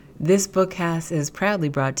This bookcast is proudly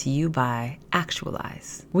brought to you by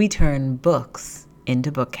Actualize. We turn books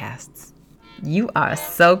into bookcasts. You are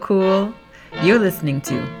so cool. You're listening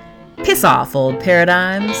to Piss Off Old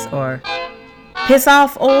Paradigms, or Piss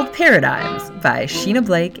Off Old Paradigms by Sheena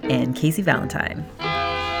Blake and Casey Valentine.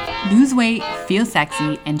 Lose weight, feel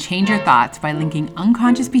sexy, and change your thoughts by linking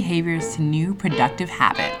unconscious behaviors to new productive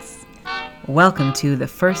habits. Welcome to the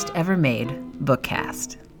first ever made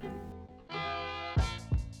bookcast.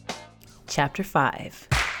 Chapter 5,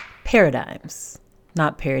 Paradigms,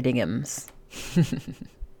 not paradigms.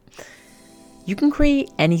 You can create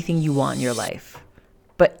anything you want in your life,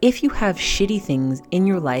 but if you have shitty things in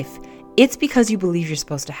your life, it's because you believe you're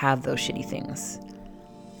supposed to have those shitty things.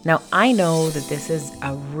 Now, I know that this is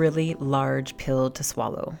a really large pill to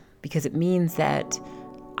swallow because it means that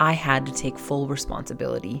I had to take full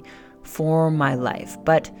responsibility for my life.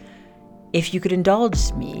 But if you could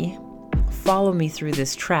indulge me, follow me through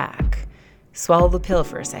this track. Swallow the pill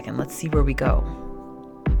for a second. Let's see where we go.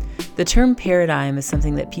 The term paradigm is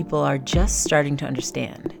something that people are just starting to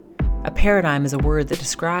understand. A paradigm is a word that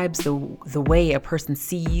describes the way a person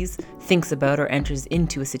sees, thinks about, or enters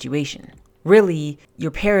into a situation. Really,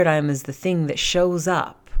 your paradigm is the thing that shows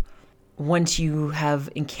up once you have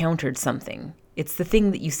encountered something. It's the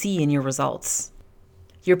thing that you see in your results.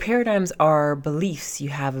 Your paradigms are beliefs you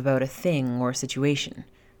have about a thing or a situation.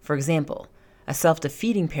 For example, a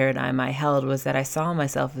self-defeating paradigm I held was that I saw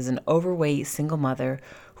myself as an overweight single mother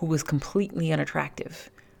who was completely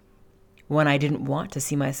unattractive. When I didn't want to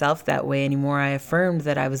see myself that way anymore, I affirmed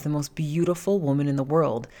that I was the most beautiful woman in the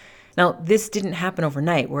world. Now, this didn't happen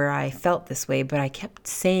overnight where I felt this way, but I kept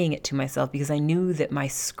saying it to myself because I knew that my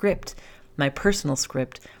script, my personal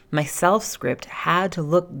script, my self-script had to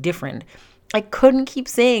look different. I couldn't keep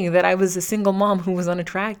saying that I was a single mom who was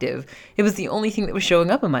unattractive. It was the only thing that was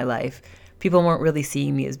showing up in my life. People weren't really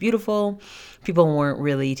seeing me as beautiful. People weren't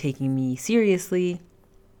really taking me seriously.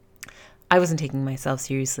 I wasn't taking myself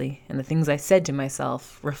seriously, and the things I said to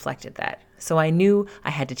myself reflected that. So I knew I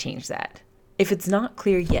had to change that. If it's not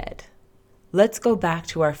clear yet, let's go back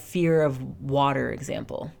to our fear of water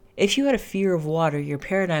example. If you had a fear of water, your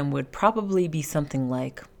paradigm would probably be something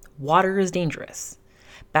like, water is dangerous.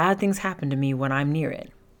 Bad things happen to me when I'm near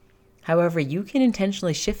it. However, you can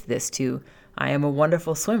intentionally shift this to, I am a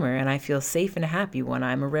wonderful swimmer and I feel safe and happy when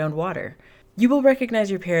I'm around water. You will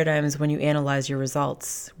recognize your paradigms when you analyze your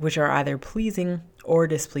results, which are either pleasing or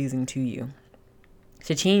displeasing to you.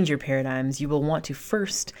 To change your paradigms, you will want to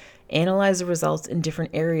first analyze the results in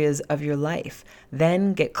different areas of your life,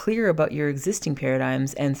 then get clear about your existing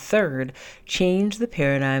paradigms, and third, change the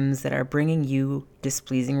paradigms that are bringing you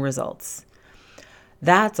displeasing results.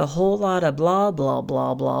 That's a whole lot of blah, blah,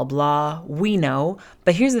 blah, blah, blah. We know,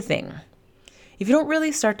 but here's the thing. If you don't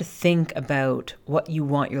really start to think about what you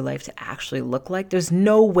want your life to actually look like, there's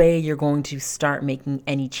no way you're going to start making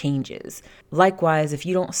any changes. Likewise, if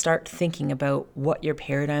you don't start thinking about what your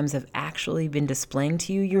paradigms have actually been displaying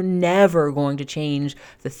to you, you're never going to change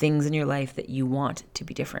the things in your life that you want to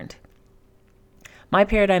be different. My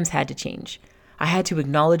paradigms had to change. I had to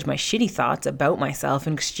acknowledge my shitty thoughts about myself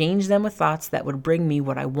and exchange them with thoughts that would bring me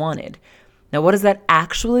what I wanted. Now, what does that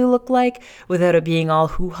actually look like without it being all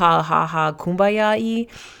hoo-ha, ha-ha, kumbaya-y?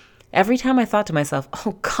 Every time I thought to myself,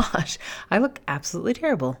 oh gosh, I look absolutely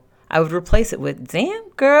terrible, I would replace it with, damn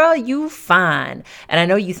girl, you fine. And I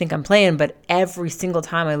know you think I'm playing, but every single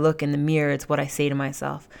time I look in the mirror, it's what I say to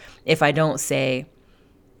myself. If I don't say,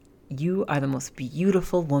 you are the most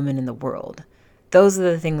beautiful woman in the world. Those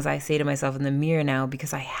are the things I say to myself in the mirror now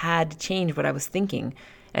because I had to change what I was thinking.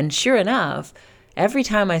 And sure enough, every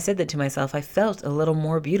time I said that to myself, I felt a little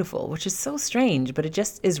more beautiful, which is so strange, but it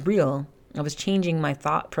just is real. I was changing my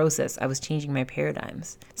thought process. I was changing my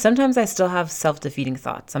paradigms. Sometimes I still have self-defeating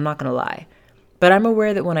thoughts, I'm not going to lie. But I'm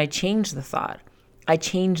aware that when I change the thought, I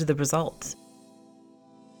change the results.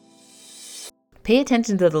 Pay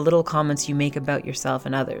attention to the little comments you make about yourself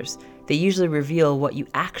and others. They usually reveal what you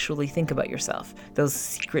actually think about yourself, those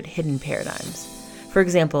secret hidden paradigms. For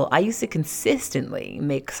example, I used to consistently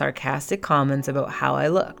make sarcastic comments about how I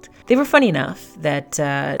looked. They were funny enough that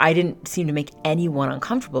I didn't seem to make anyone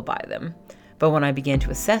uncomfortable by them. But when I began to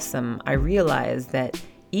assess them, I realized that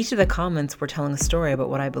each of the comments were telling a story about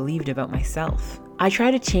what I believed about myself. I try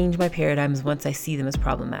to change my paradigms once I see them as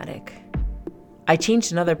problematic. I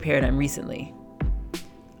changed another paradigm recently.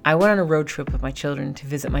 I went on a road trip with my children to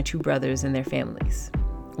visit my two brothers and their families.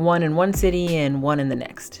 One in one city and one in the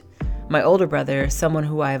next. My older brother, someone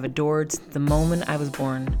who I have adored since the moment I was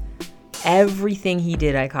born. Everything he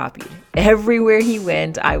did, I copied. Everywhere he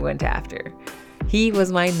went, I went after. He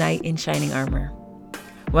was my knight in shining armor.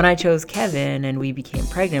 When I chose Kevin and we became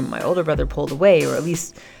pregnant, my older brother pulled away, or at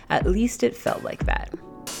least it felt like that.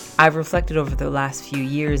 I've reflected over the last few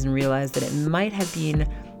years and realized that it might have been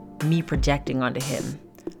me projecting onto him.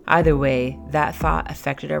 Either way, that thought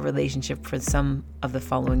affected our relationship for some of the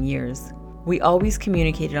following years. We always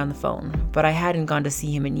communicated on the phone, but I hadn't gone to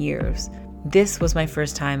see him in years. This was my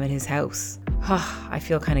first time at his house. I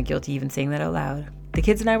feel kind of guilty even saying that out loud. The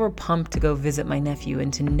kids and I were pumped to go visit my nephew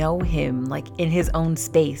and to know him like in his own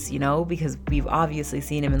space, because we've obviously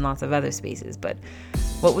seen him in lots of other spaces, but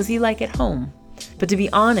what was he like at home? But to be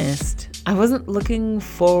honest, I wasn't looking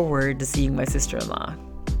forward to seeing my sister-in-law.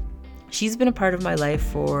 She's been a part of my life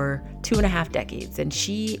for 2.5 decades, and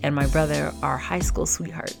she and my brother are high school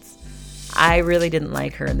sweethearts. I really didn't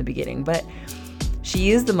like her in the beginning, but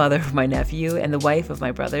she is the mother of my nephew and the wife of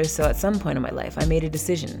my brother, so at some point in my life, I made a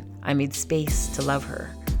decision. I made space to love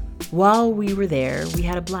her. While we were there, we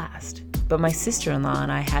had a blast. But my sister-in-law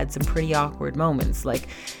and I had some pretty awkward moments, like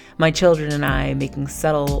my children and I making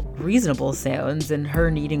subtle, reasonable sounds and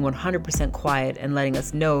her needing 100% quiet and letting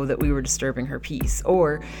us know that we were disturbing her peace,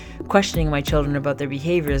 or questioning my children about their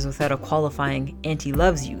behaviors without a qualifying "Auntie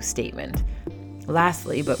loves you" statement.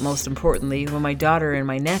 Lastly, but most importantly, when my daughter and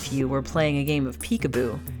my nephew were playing a game of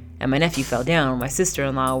peekaboo, and my nephew fell down, my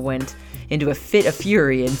sister-in-law went into a fit of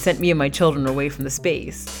fury and sent me and my children away from the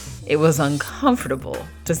space. It was uncomfortable,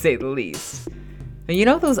 to say the least. You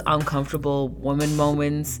know those uncomfortable woman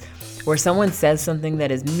moments where someone says something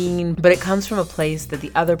that is mean, but it comes from a place that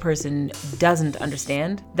the other person doesn't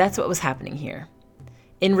understand? That's what was happening here.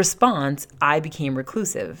 In response, I became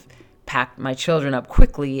reclusive, packed my children up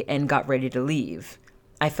quickly, and got ready to leave.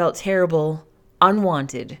 I felt terrible,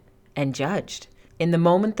 unwanted, and judged. In the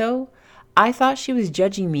moment, though, I thought she was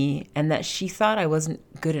judging me and that she thought I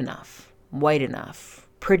wasn't good enough, white enough,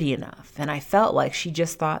 pretty enough, and I felt like she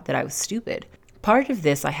just thought that I was stupid. Part of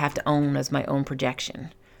this I have to own as my own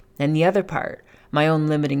projection, and the other part, my own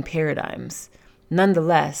limiting paradigms.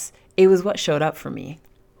 Nonetheless, it was what showed up for me.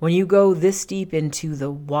 When you go this deep into the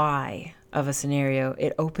why of a scenario,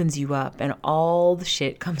 it opens you up and all the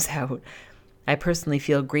shit comes out. I personally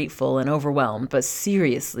feel grateful and overwhelmed, but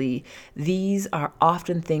seriously, these are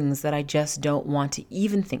often things that I just don't want to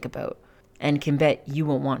even think about, and can bet you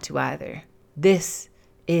won't want to either. This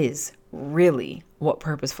is really what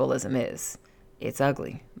purposefulism is. It's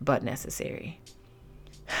ugly, but necessary.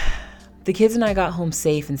 The kids and I got home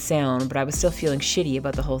safe and sound, but I was still feeling shitty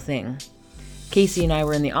about the whole thing. Casey and I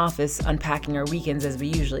were in the office unpacking our weekends as we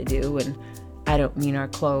usually do, and I don't mean our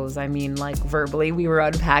clothes, I mean like verbally, we were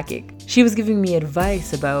unpacking. She was giving me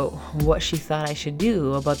advice about what she thought I should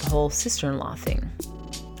do about the whole sister-in-law thing.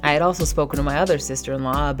 I had also spoken to my other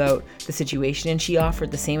sister-in-law about the situation, and she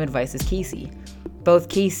offered the same advice as Casey. Both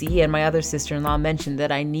Casey and my other sister-in-law mentioned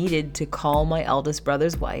that I needed to call my eldest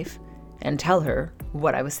brother's wife and tell her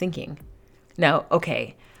what I was thinking. Now,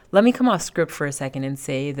 okay, let me come off script for a second and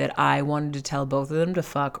say that I wanted to tell both of them to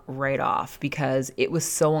fuck right off because it was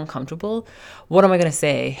so uncomfortable. What am I going to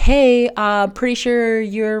say? Hey, pretty sure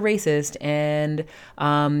you're racist and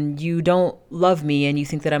you don't love me and you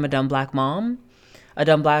think that I'm a dumb black mom? A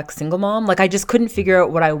dumb black single mom? Like, I just couldn't figure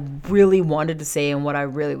out what I really wanted to say and what I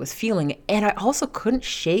really was feeling. And I also couldn't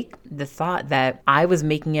shake the thought that I was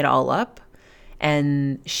making it all up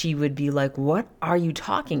and she would be like, what are you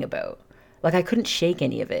talking about? Like, I couldn't shake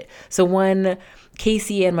any of it. So when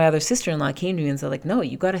Casey and my other sister-in-law came to me and said, like, no,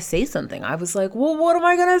 you got to say something, I was like, well, what am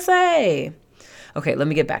I going to say? Okay, let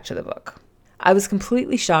me get back to the book. I was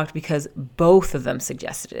completely shocked because both of them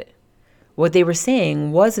suggested it. What they were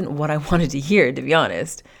saying wasn't what I wanted to hear, to be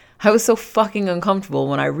honest. I was so fucking uncomfortable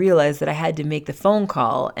when I realized that I had to make the phone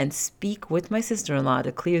call and speak with my sister-in-law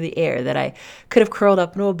to clear the air that I could have curled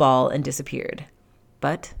up into a ball and disappeared.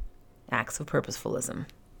 But acts of purposefulism.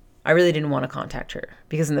 I really didn't want to contact her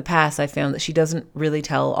because in the past I found that she doesn't really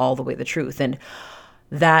tell all the way the truth and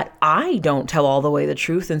that I don't tell all the way the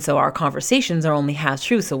truth, and so our conversations are only half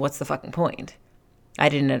true, so what's the fucking point? I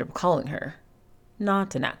didn't end up calling her.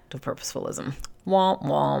 Not an act of purposefulism. Womp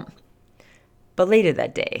womp. But later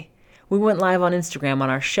that day, we went live on Instagram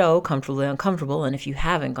on our show, Comfortably Uncomfortable, and if you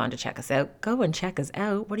haven't gone to check us out, go and check us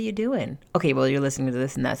out. What are you doing? Okay, well, you're listening to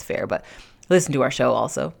this and that's fair, but listen to our show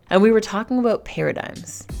also. And we were talking about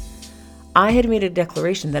paradigms. I had made a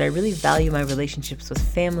declaration that I really value my relationships with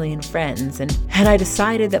family and friends, and I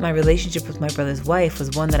decided that my relationship with my brother's wife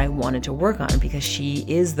was one that I wanted to work on because she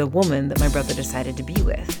is the woman that my brother decided to be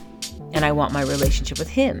with. And I want my relationship with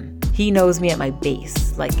him. He knows me at my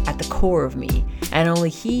base, like at the core of me, and only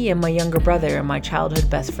he and my younger brother and my childhood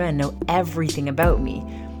best friend know everything about me.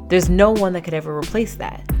 There's no one that could ever replace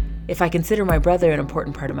that. If I consider my brother an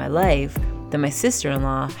important part of my life, then my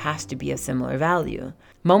sister-in-law has to be of similar value.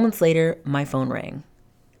 Moments later, my phone rang.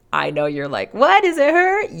 I know you're like, what? Is it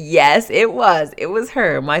her? Yes, it was. It was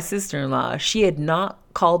her, my sister-in-law. She had not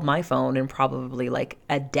called my phone in probably like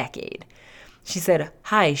a decade. She said,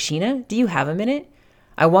 "Hi, Sheena, do you have a minute?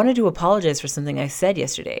 I wanted to apologize for something I said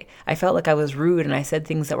yesterday. I felt like I was rude and I said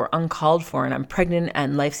things that were uncalled for, and I'm pregnant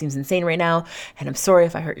and life seems insane right now, and I'm sorry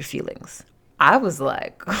if I hurt your feelings." I was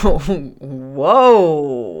like, whoa,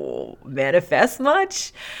 manifest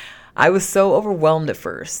much? I was so overwhelmed at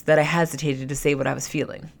first that I hesitated to say what I was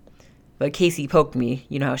feeling. But Casey poked me,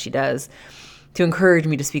 you know how she does, to encourage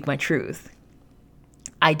me to speak my truth.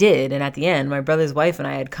 I did, and at the end, my brother's wife and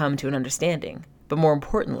I had come to an understanding. But more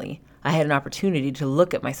importantly, I had an opportunity to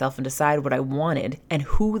look at myself and decide what I wanted and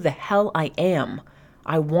who the hell I am.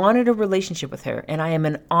 I wanted a relationship with her, and I am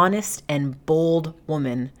an honest and bold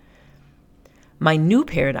woman. My new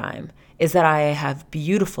paradigm is that I have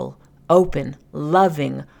beautiful, open,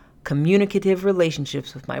 loving, communicative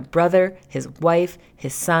relationships with my brother, his wife,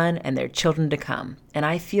 his son, and their children to come. And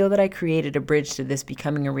I feel that I created a bridge to this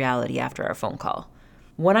becoming a reality after our phone call.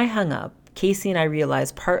 When I hung up, Casey and I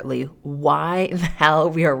realized partly why the hell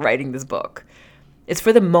we are writing this book. It's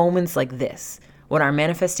for the moments like this, when our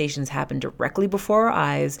manifestations happen directly before our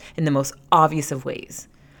eyes in the most obvious of ways.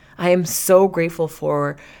 I am so grateful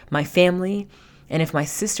for my family, and if my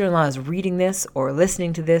sister-in-law is reading this or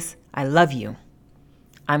listening to this, I love you.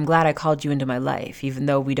 I'm glad I called you into my life, even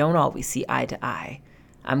though we don't always see eye to eye.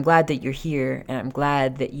 I'm glad that you're here, and I'm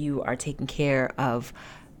glad that you are taking care of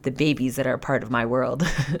the babies that are part of my world.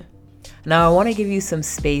 Now, I want to give you some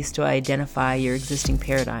space to identify your existing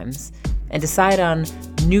paradigms and decide on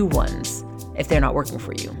new ones if they're not working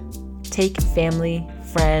for you. Take family,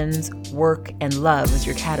 friends, work, and love as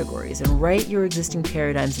your categories and write your existing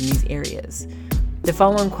paradigms in these areas. The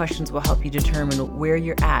following questions will help you determine where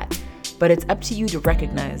you're at, but it's up to you to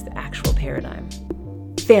recognize the actual paradigm.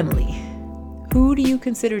 Family. Who do you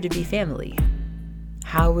consider to be family?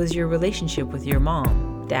 How was your relationship with your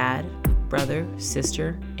mom, dad, brother,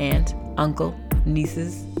 sister, aunt, uncle,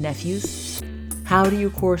 nieces, nephews? How do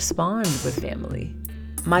you correspond with family?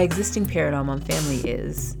 My existing paradigm on family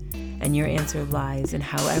is, and your answer lies in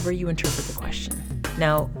however you interpret the question.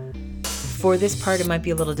 Now, for this part, it might be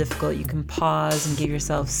a little difficult. You can pause and give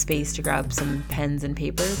yourself space to grab some pens and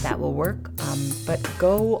paper. That will work. But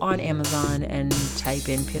go on Amazon and type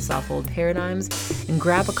in Piss Off Old Paradigms and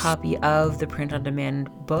grab a copy of the print-on-demand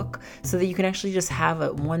book so that you can actually just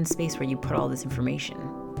have one space where you put all this information.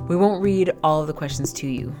 We won't read all of the questions to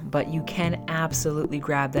you, but you can absolutely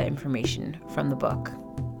grab that information from the book.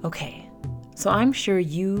 Okay. So I'm sure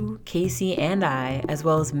you, Casey, and I, as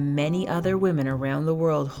well as many other women around the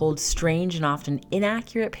world, hold strange and often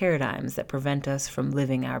inaccurate paradigms that prevent us from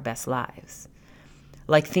living our best lives.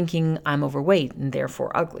 Like thinking I'm overweight and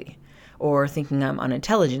therefore ugly, or thinking I'm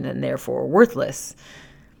unintelligent and therefore worthless.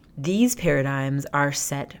 These paradigms are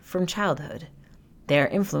set from childhood. They are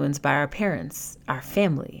influenced by our parents, our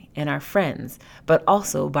family, and our friends, but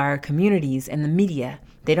also by our communities and the media.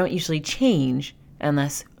 They don't usually change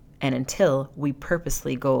unless and until we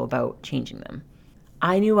purposely go about changing them.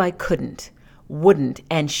 I knew I couldn't, wouldn't,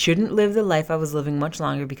 and shouldn't live the life I was living much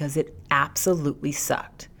longer because it absolutely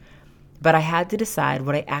sucked. But I had to decide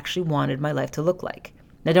what I actually wanted my life to look like.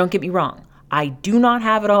 Now, don't get me wrong. I do not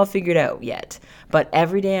have it all figured out yet, but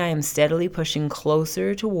every day I am steadily pushing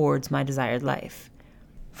closer towards my desired life.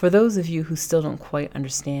 For those of you who still don't quite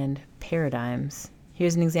understand paradigms,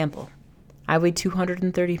 here's an example. I weighed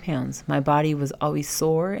 230 pounds. My body was always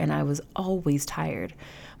sore and I was always tired.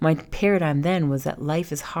 My paradigm then was that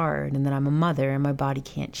life is hard and that I'm a mother and my body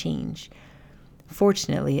can't change.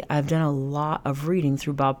 Fortunately, I've done a lot of reading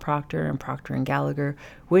through Bob Proctor and Proctor & Gallagher,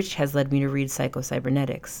 which has led me to read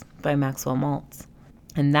Psycho-Cybernetics by Maxwell Maltz.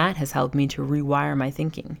 And that has helped me to rewire my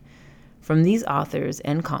thinking. From these authors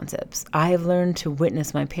and concepts, I have learned to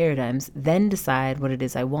witness my paradigms, then decide what it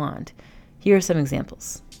is I want. Here are some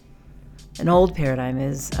examples. An old paradigm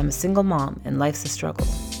is, I'm a single mom and life's a struggle.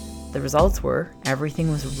 The results were, everything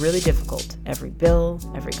was really difficult. Every bill,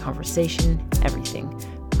 every conversation, everything.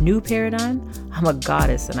 New paradigm, I'm a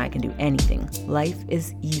goddess and I can do anything. Life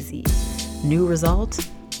is easy. New result,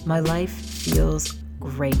 my life feels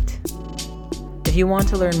great. If you want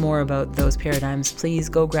to learn more about those paradigms, please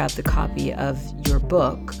go grab the copy of your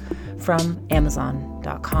book from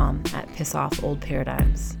Amazon.com at Piss Off Old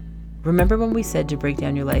Paradigms. Remember when we said to break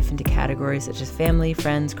down your life into categories such as family,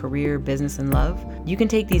 friends, career, business, and love? You can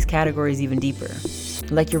take these categories even deeper,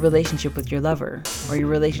 like your relationship with your lover or your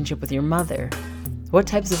relationship with your mother. What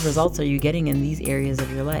types of results are you getting in these areas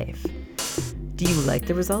of your life? Do you like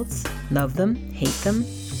the results? Love them? Hate them?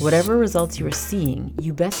 Whatever results you are seeing,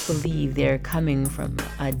 you best believe they are coming from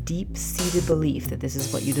a deep-seated belief that this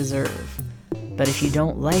is what you deserve. But if you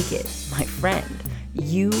don't like it, my friend,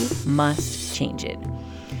 you must change it.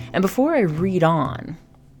 And before I read on,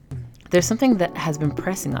 there's something that has been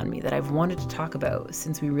pressing on me that I've wanted to talk about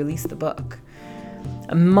since we released the book.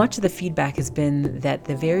 Much of the feedback has been that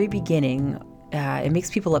the very beginning, it makes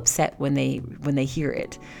people upset when they hear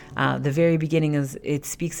it. The very beginning it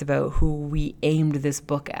speaks about who we aimed this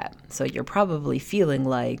book at. So you're probably feeling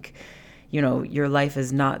like, your life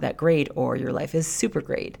is not that great or your life is super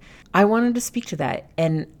great. I wanted to speak to that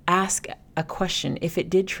and ask a question. If it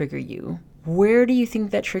did trigger you, where do you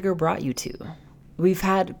think that trigger brought you to? We've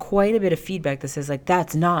had quite a bit of feedback that says,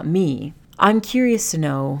 that's not me. I'm curious to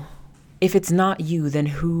know, if it's not you, then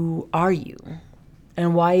who are you?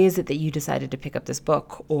 And why is it that you decided to pick up this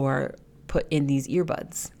book or put in these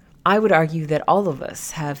earbuds? I would argue that all of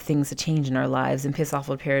us have things to change in our lives, and Piss Off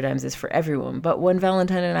Old Paradigms is for everyone. But when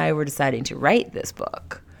Valentine and I were deciding to write this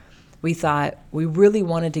book, we thought we really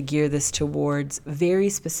wanted to gear this towards very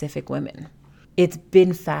specific women. It's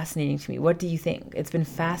been fascinating to me. What do you think? It's been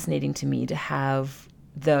fascinating to me to have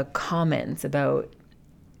the comments about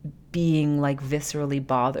being viscerally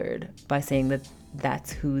bothered by saying that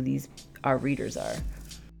that's who our readers are.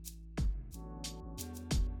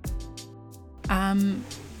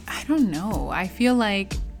 I don't know. I feel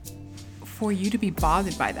like for you to be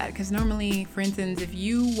bothered by that, because normally, for instance, if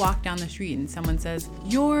you walk down the street and someone says,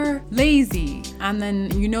 "You're lazy," and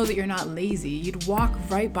then you know that you're not lazy, you'd walk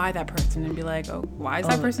right by that person and be like, "Oh, why is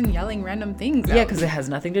that person yelling random things out?" Yeah, because it has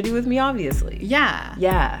nothing to do with me, obviously.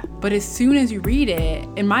 Yeah. But as soon as you read it,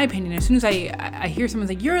 in my opinion, as soon as I hear someone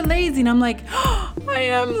say, "You're lazy," and I'm like, "Oh, I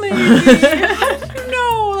am lazy." How did you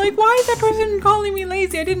know? Why is that person calling me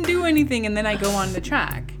lazy? I didn't do anything. And then I go on the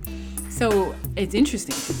track. So it's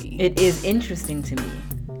interesting to me. It is interesting to me.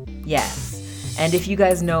 Yes. And if you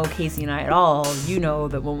guys know Casey and I at all, you know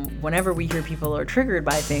that whenever we hear people are triggered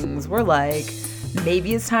by things, we're like,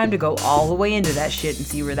 maybe it's time to go all the way into that shit and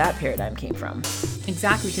see where that paradigm came from.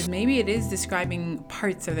 Exactly, because maybe it is describing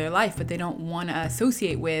parts of their life, but they don't want to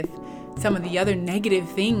associate with some of the other negative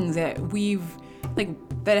things that we've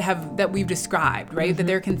described, right? Mm-hmm. That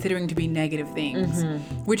they're considering to be negative things,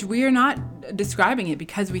 which we are not describing it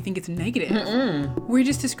because we think it's negative. Mm-mm. We're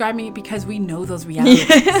just describing it because we know those realities.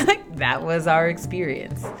 That was our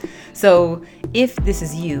experience. So if this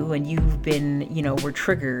is you and you've been, were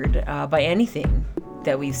triggered by anything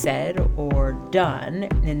that we've said or done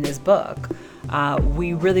in this book,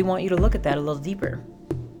 we really want you to look at that a little deeper.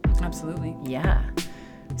 Absolutely. Yeah.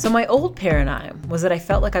 So my old paradigm was that I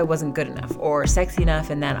felt like I wasn't good enough or sexy enough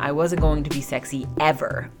and that I wasn't going to be sexy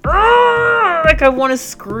ever. I want to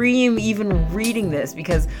scream even reading this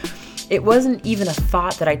because it wasn't even a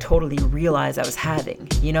thought that I totally realized I was having,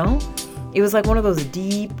 It was like one of those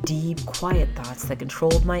deep, deep, quiet thoughts that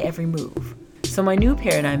controlled my every move. So my new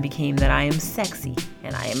paradigm became that I am sexy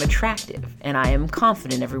and I am attractive and I am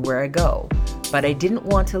confident everywhere I go. But I didn't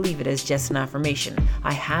want to leave it as just an affirmation.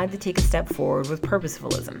 I had to take a step forward with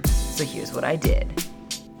purposefullism. So here's what I did.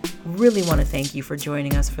 Really want to thank you for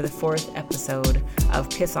joining us for the 4th episode of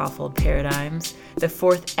Piss Off Old Paradigms, the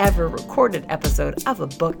 4th ever recorded episode of a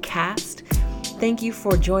book cast. Thank you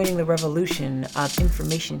for joining the revolution of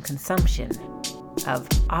information consumption, of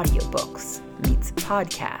audiobooks meets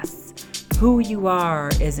podcasts. Who you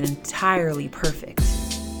are is entirely perfect.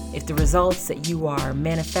 If the results that you are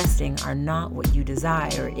manifesting are not what you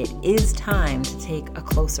desire, it is time to take a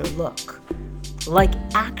closer look.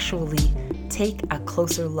 Actually take a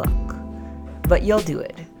closer look. But you'll do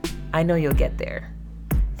it. I know you'll get there.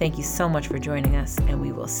 Thank you so much for joining us, and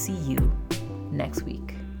we will see you next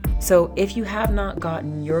week. So if you have not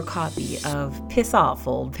gotten your copy of Piss Off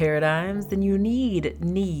Old Paradigms, then you need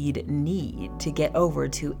to get over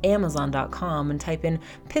to Amazon.com and type in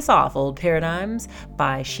Piss Off Old Paradigms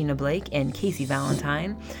by Sheena Blake and Casey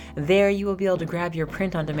Valentine. There you will be able to grab your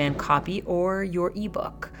print-on-demand copy or your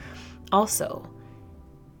ebook. Also,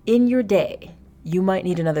 in your day, you might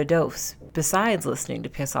need another dose besides listening to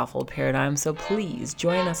Piss Off Old Paradigms, so please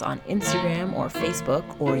join us on Instagram or Facebook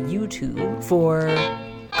or YouTube for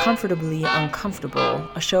Comfortably Uncomfortable,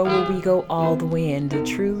 a show where we go all the way into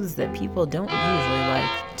truths that people don't usually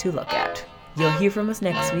like to look at. You'll hear from us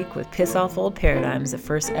next week with Piss Off Old Paradigms, the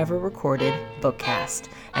first ever recorded bookcast,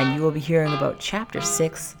 and you will be hearing about Chapter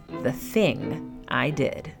 6, The Thing I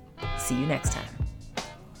Did. See you next time.